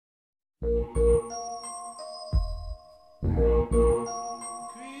What's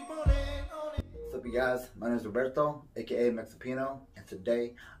up, you guys? My name is Roberto, aka Mexican-Filipino, and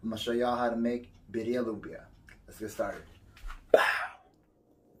today I'm gonna show y'all how to make Birria Lumpia. Let's get started.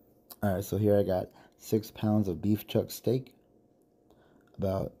 Alright, so here I got 6 pounds of beef chuck steak,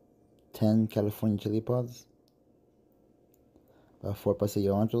 about 10 California chili pods, about 4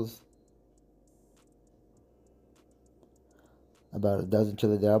 pasilla-anchos, about a dozen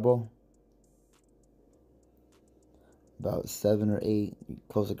chile de arbol, about 7 or 8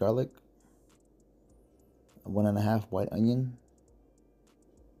 cloves of garlic, 1.5 white onion,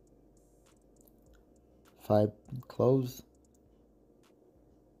 5 cloves,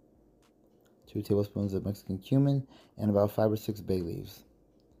 2 tablespoons of Mexican cumin, and about 5 or 6 bay leaves,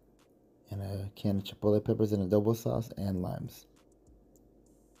 and a can of chipotle peppers in adobo sauce, and limes.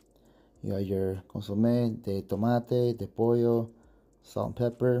 You got your consomme de tomate, de pollo, salt and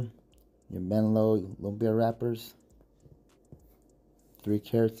pepper, your Birria Lumpia wrappers, 3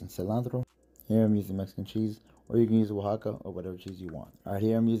 carrots and cilantro. Here I'm using Mexican cheese, or you can use Oaxaca or whatever cheese you want. Alright,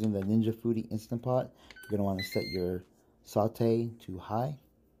 here I'm using the Ninja Foodie Instant Pot. You're going to want to set your saute to high.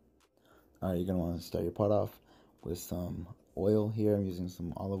 Alright, you're going to want to start your pot off with some oil. Here I'm using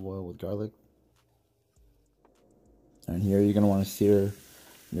some olive oil with garlic. And here you're going to want to sear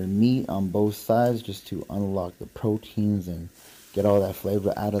your meat on both sides just to unlock the proteins and get all that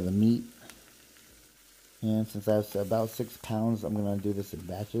flavor out of the meat. And since I have about 6 pounds, I'm going to do this in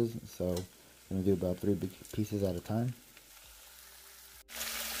batches. So I'm going to do about 3 big pieces at a time.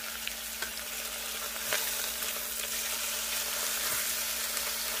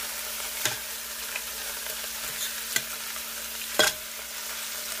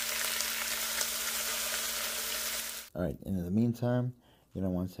 Alright, in the meantime, you're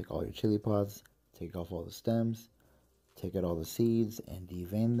going to want to take all your chili pods, take off all the stems, take out all the seeds and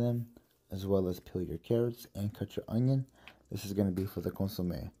devein them, as well as peel your carrots and cut your onion. This is going to be for the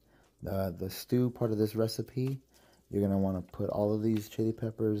consomme. The stew part of this recipe, you're going to want to put all of these chili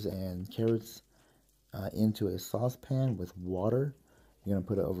peppers and carrots into a saucepan with water. You're going to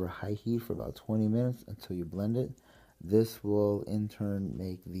put it over high heat for about 20 minutes until you blend it. This will in turn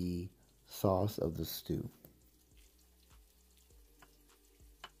make the sauce of the stew.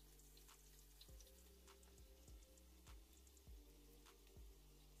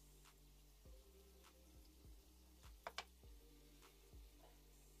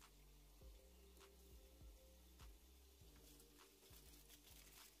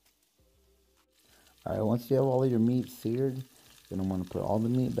 Alright, once you have all of your meat seared, you're going to want to put all the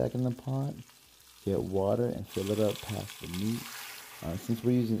meat back in the pot, get water, and fill it up past the meat. Since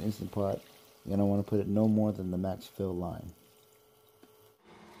we're using Instant Pot, you're going to want to put it no more than the max fill line.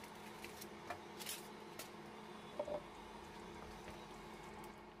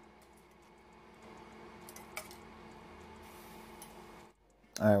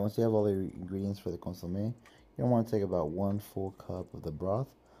 Alright, once you have all the ingredients for the consomme, you're going to want to take about 1 full cup of the broth,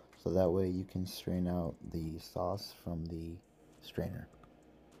 so that way you can strain out the sauce from the strainer.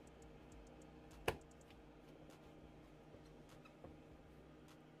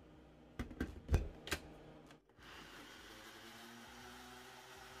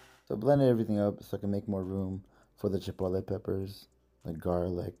 So blend everything up so I can make more room for the chipotle peppers, the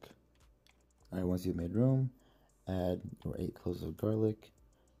garlic. Alright, once you've made room, add your 8 cloves of garlic,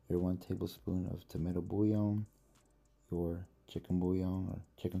 your 1 tablespoon of tomato bouillon, your chicken bouillon or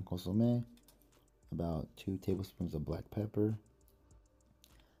chicken consomme, about 2 tablespoons of black pepper,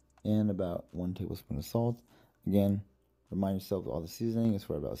 and about 1 tablespoon of salt. Again, remind yourself all the seasoning is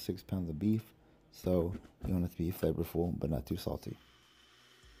for about 6 pounds of beef, so you want it to be flavorful but not too salty.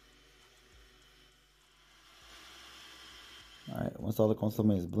 Alright, once all the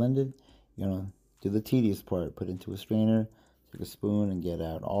consomme is blended, you're going to do the tedious part. Put it into a strainer, take a spoon, and get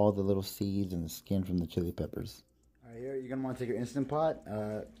out all the little seeds and the skin from the chili peppers. Alright, here you're going to want to take your Instant Pot,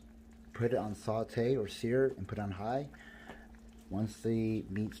 put it on saute or sear, and put it on high. Once the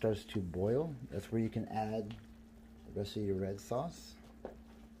meat starts to boil, that's where you can add the rest of your red sauce.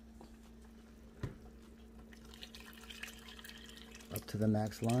 Up to the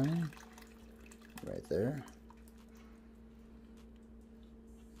max line, right there.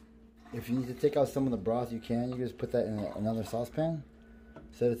 If you need to take out some of the broth, you can. You just put that in another saucepan.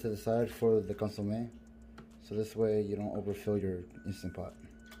 Set it to the side for the consomme. So this way you don't overfill your Instant Pot.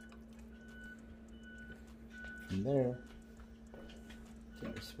 From there,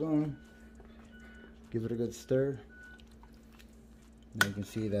 take a spoon, give it a good stir. Now you can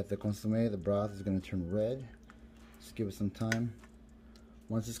see that the consomme, the broth, is going to turn red. Just give it some time.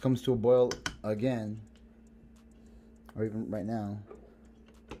 Once this comes to a boil again, or even right now,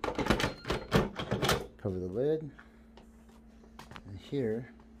 Cover the lid. And here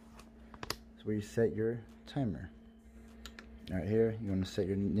is where you set your timer. Right here, you want to set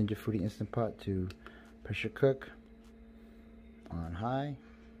your Ninja Foodie Instant Pot to pressure cook on high.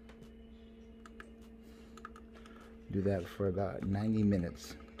 Do that for about 90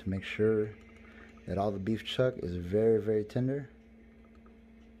 minutes to make sure that all the beef chuck is very, very tender.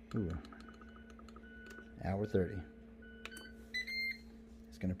 Ooh, hour 30.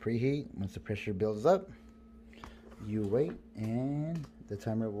 It's gonna preheat. Once the pressure builds up, you wait and the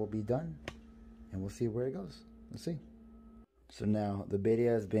timer will be done and we'll see where it goes. Let's see. So now the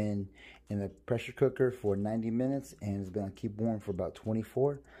birria has been in the pressure cooker for 90 minutes and it's been on keep warm for about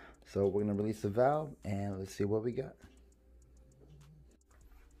 24. So we're gonna release the valve and let's see what we got.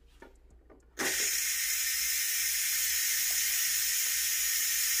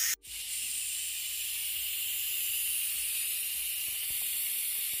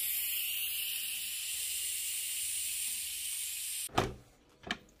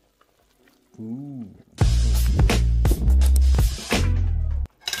 Ooh.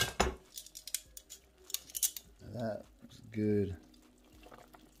 That was good.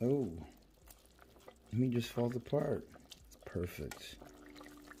 Oh, meat just falls apart. Perfect.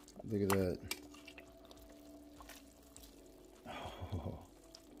 Look at that. Oh,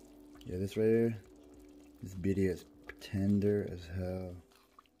 yeah, this right here, this birria is tender as hell.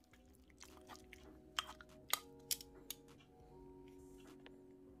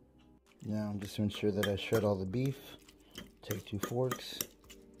 Now, just to ensure that I shred all the beef, take 2 forks.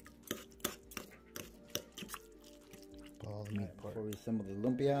 Pull all the meat apart. Before we assemble the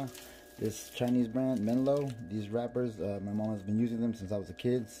lumpia, this Chinese brand, Menlo, these wrappers, my mom has been using them since I was a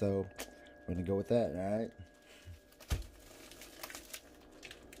kid, so we're gonna go with that, alright?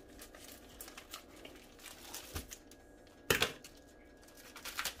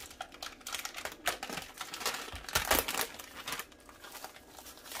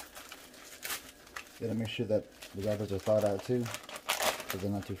 Gotta make sure that the wrappers are thawed out too, so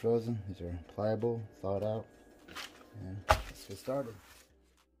they're not too frozen. These are pliable, thawed out, and let's get started.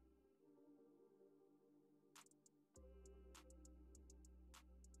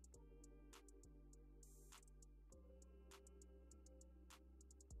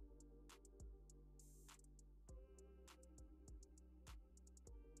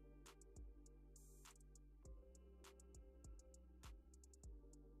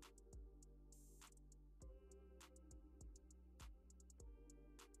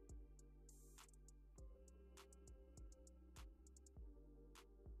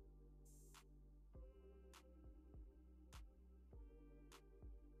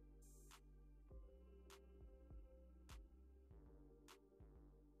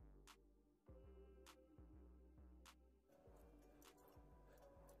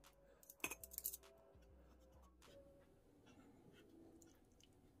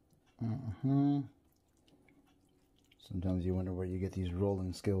 Sometimes you wonder where you get these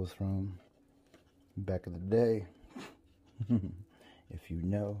rolling skills from. Back in the day. If you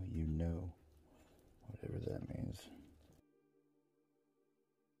know, you know. Whatever that means.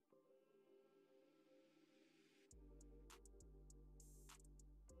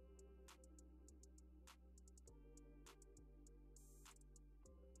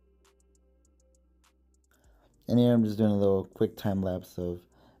 And here I'm just doing a little quick time lapse of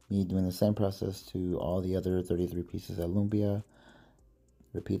me doing the same process to all the other 33 pieces of lumpia.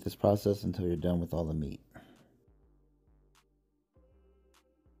 Repeat this process until you're done with all the meat.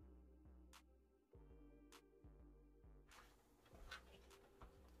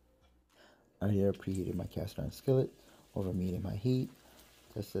 I here preheated my cast iron skillet over medium high heat.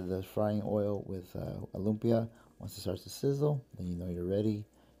 Tested the frying oil with a lumpia. Once it starts to sizzle, then you know you're ready.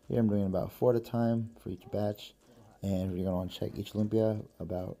 Here I'm doing about 4 at a time for each batch. And you're going to want to check each lumpia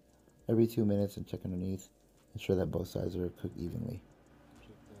about every 2 minutes and check underneath. Ensure that both sides are cooked evenly.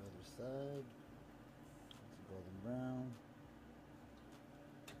 Check the other side. It's golden brown.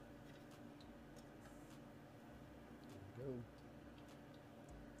 There we go.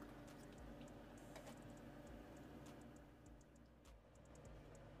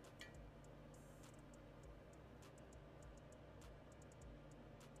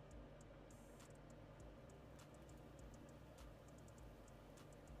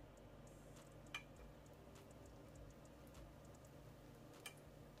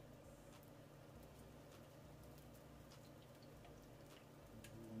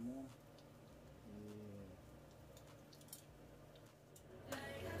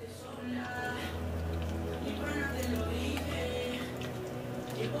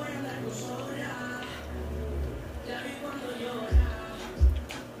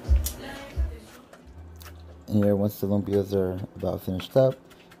 And here, once the lumpias are about finished up,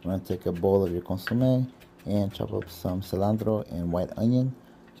 you're going to take a bowl of your consomme and chop up some cilantro and white onion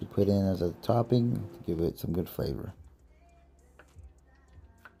to put in as a topping to give it some good flavor.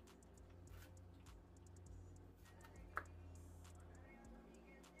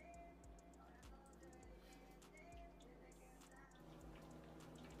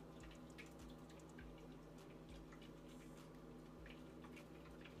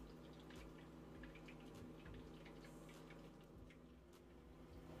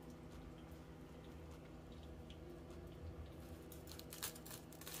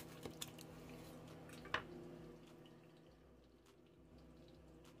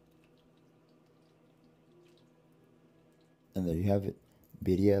 And there you have it,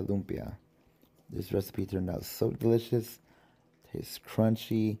 Birria Lumpia. This recipe turned out so delicious, tastes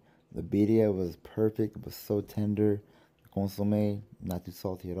crunchy. The birria was perfect, it was so tender. The consomme, not too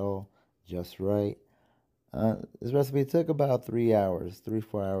salty at all, just right. This recipe took about 3 hours,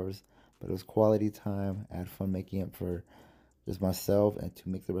 4 hours, but it was quality time. I had fun making it for just myself and to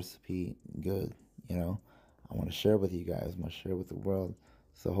make the recipe good. You know, I want to share it with you guys, I want to share it with the world.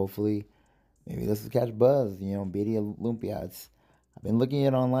 So hopefully, maybe this will catch buzz. You know, Birria Lumpia. I've been looking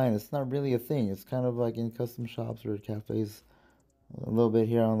at it online. It's not really a thing. It's kind of like in custom shops or cafes a little bit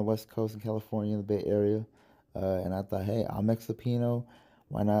here on the West Coast in California, in the Bay Area. And I thought, hey, I'm Mexican-Filipino.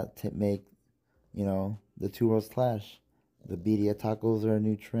 Why not make, the two worlds clash? The birria tacos are a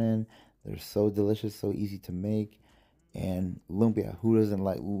new trend. They're so delicious, so easy to make. And lumpia, who doesn't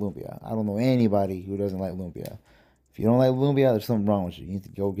like lumpia? I don't know anybody who doesn't like lumpia. If you don't like lumpia, there's something wrong with you. You need to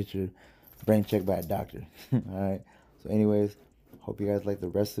go get your brain checked by a doctor. All right. So, anyways, hope you guys like the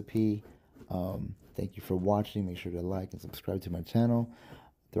recipe. Thank you for watching. Make sure to like and subscribe to my channel.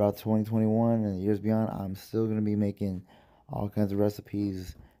 Throughout 2021 and the years beyond, I'm still going to be making all kinds of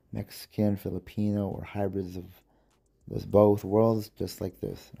recipes, Mexican, Filipino, or hybrids of those both worlds, just like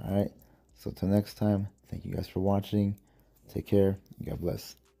this. All right. So, till next time, thank you guys for watching. Take care. God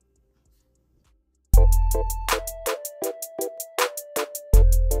bless.